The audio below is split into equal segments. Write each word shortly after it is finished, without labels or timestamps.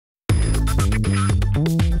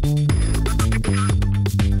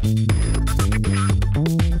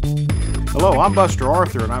Hello, I'm Buster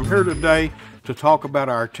Arthur, and I'm here today to talk about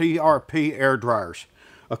our TRP air dryers.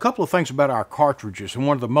 A couple of things about our cartridges, and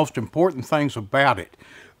one of the most important things about it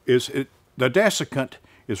is the desiccant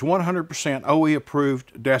is 100% OE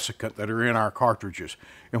approved desiccant that are in our cartridges.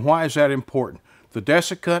 And why is that important? The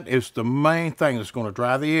desiccant is the main thing that's going to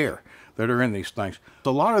dry the air that are in these things. A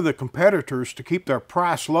lot of the competitors, to keep their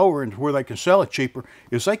price lower and where they can sell it cheaper,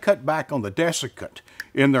 is they cut back on the desiccant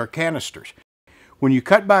in their canisters. When you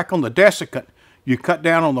cut back on the desiccant, you cut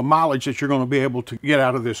down on the mileage that you're going to be able to get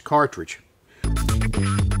out of this cartridge.